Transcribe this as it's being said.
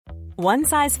One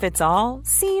size fits all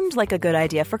seemed like a good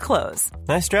idea for clothes.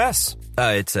 Nice dress.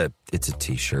 It's a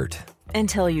t-shirt.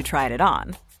 Until you tried it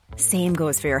on. Same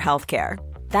goes for your healthcare.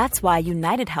 That's why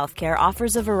United Healthcare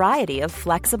offers a variety of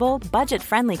flexible,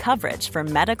 budget-friendly coverage for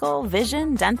medical,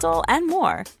 vision, dental, and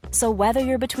more. So whether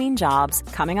you're between jobs,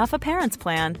 coming off a parent's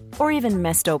plan, or even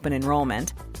missed open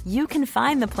enrollment, you can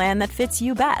find the plan that fits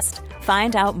you best.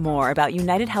 Find out more about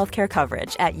United Healthcare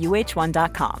coverage at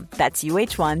uh1.com. That's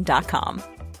uh1.com.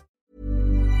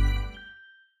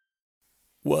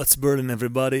 What's Berlin,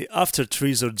 everybody? After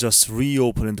Treasure just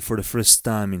reopened for the first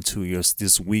time in 2 years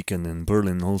this weekend in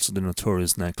Berlin, also the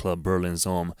notorious nightclub Berlin's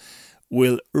Home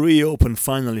will reopen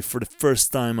finally for the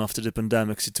first time after the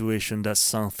pandemic situation. That's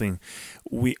something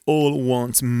we all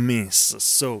won't miss.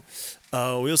 So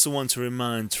we also want to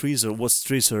remind Treasure. What's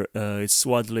Treasure? It's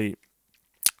widely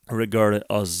regarded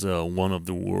as one of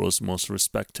the world's most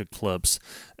respected clubs.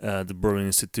 The Berlin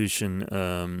institution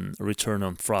returned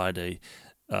on Friday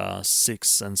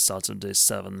 6 and Saturday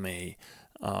 7 May.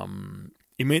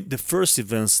 It made the first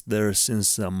events there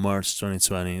since March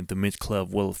 2020. The Mid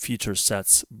Club will feature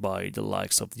sets by the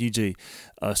likes of DJ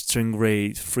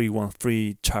Stingray,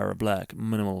 313, Tara Black,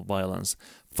 Minimal Violence,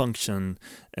 Function,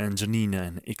 and Janina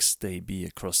and XTB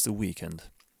across the weekend.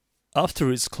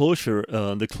 After its closure,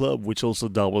 the club, which also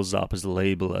doubles up as a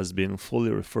label, has been fully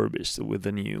refurbished with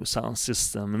a new sound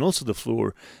system and also the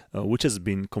floor, which has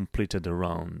been completed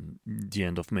around the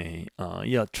end of May.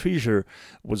 Treasure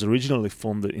was originally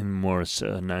founded in March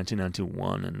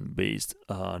 1991 and based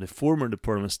the former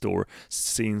department store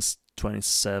since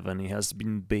 2007. It has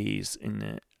been based in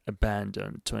a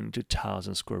abandoned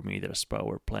 22,000 square meters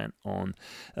power plant on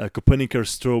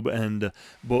Copernicus Strobe and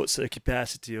boasts a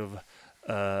capacity of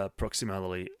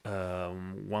approximately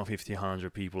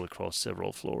 1,500 people across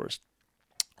several floors.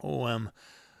 OM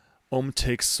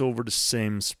takes over the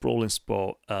same sprawling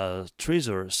spot as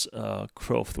Treasure's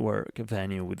Kraftwerk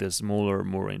venue with a smaller,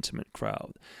 more intimate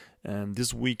crowd. And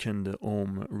this weekend,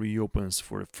 OM reopens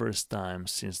for the first time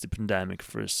since the pandemic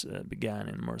first began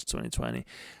in March 2020,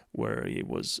 where it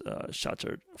was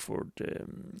shuttered for the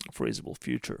foreseeable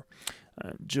future.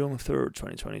 June 3rd,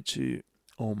 2022,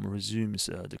 OM resumes.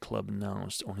 The club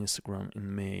announced on Instagram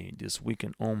in May. This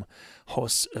weekend, OM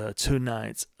hosts 2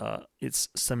 nights at its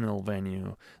seminal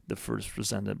venue, the first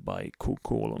presented by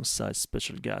Coco alongside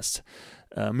special guests.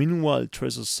 Meanwhile,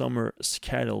 Treasure's summer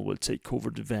schedule will take over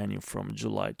the venue from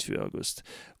July to August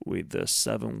with the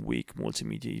 7-week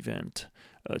multimedia event,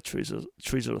 Treasure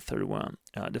 31.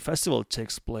 The festival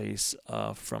takes place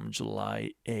from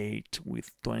July 8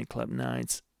 with 20 club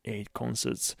nights, 8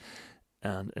 concerts,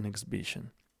 and an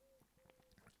exhibition.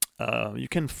 You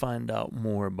can find out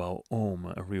more about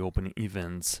OM reopening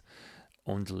events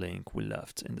on the link we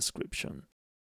left in the description.